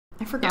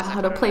I forgot Yes, how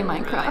to play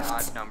really Minecraft.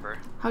 odd number.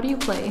 How do you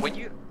play? When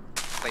you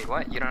wait,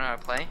 what? You don't know how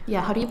to play?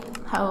 Yeah, how do you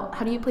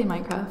play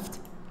Minecraft?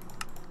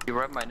 You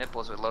rub my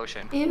nipples with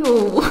lotion. Ew.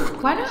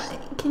 Why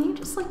don't? Can you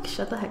just like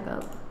shut the heck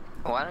up?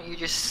 Why don't you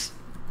just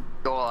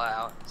go all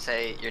out,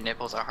 say your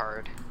nipples are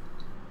hard?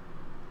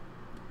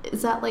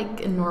 Is that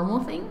like a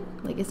normal thing?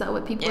 Like, is that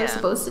what people are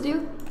supposed to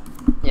do?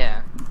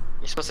 Yeah.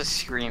 You're supposed to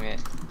scream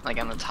it, like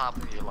on the top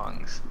of your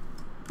lungs.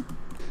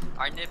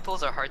 Our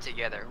nipples are hard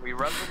together. We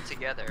rub them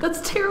together.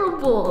 That's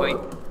terrible. Wait.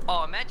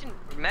 Oh, imagine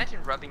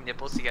rubbing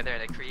nipples together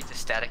and it creates a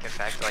static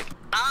effect like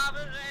I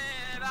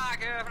believe I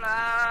can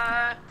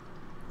fly.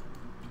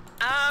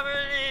 I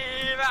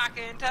believe I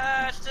can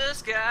touch the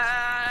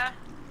sky.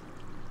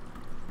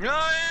 No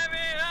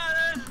every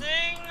other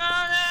thing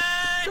on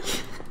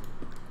earth.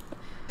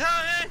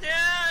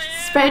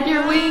 Spread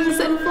your wings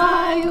and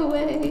fly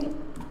away.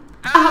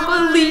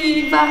 I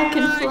believe I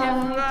can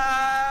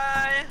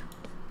fly.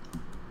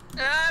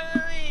 I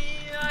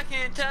believe I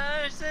can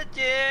touch the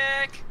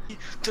dick.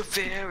 The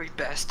very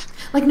best.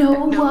 Like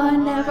no No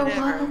one ever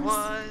was.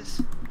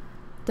 was.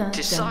 Dun, To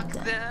dun, suck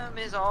dun. them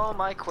is all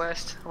my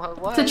quest.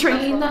 What To is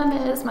train the them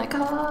is my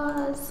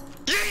cause.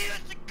 You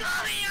used to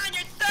call me on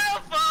your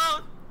cell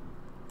phone!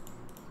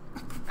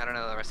 I don't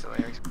know the rest of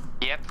the lyrics.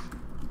 Yep.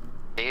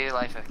 Daily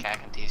life of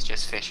Kakante's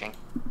just fishing.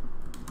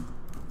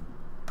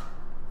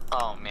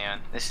 Oh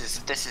man, this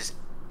is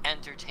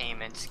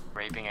entertainment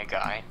raping a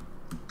guy.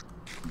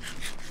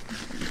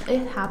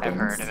 It happens. I've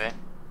heard of it.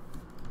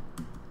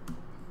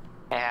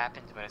 It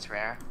happens, but it's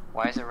rare.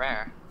 Why is it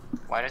rare?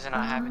 Why does it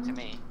not happen to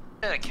me?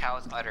 A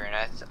cow's udder, and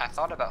I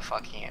thought about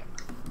fucking it.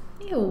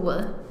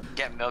 Ew.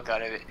 Get milk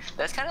out of it.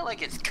 That's kind of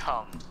like its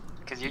cum,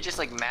 because you're just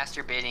like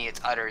masturbating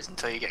its udders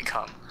until you get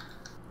cum.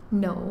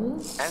 No.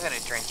 I'm gonna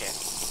drink it.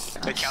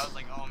 The cow's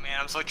like, oh man,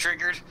 I'm so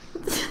triggered.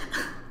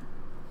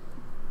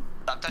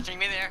 Stop touching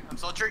me there. I'm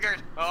so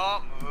triggered.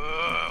 Oh.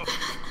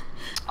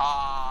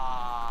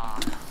 Ah.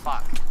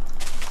 Fuck.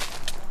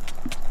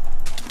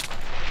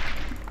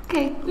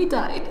 Okay, we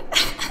died.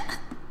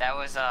 That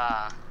was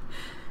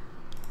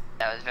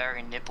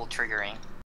very nipple triggering.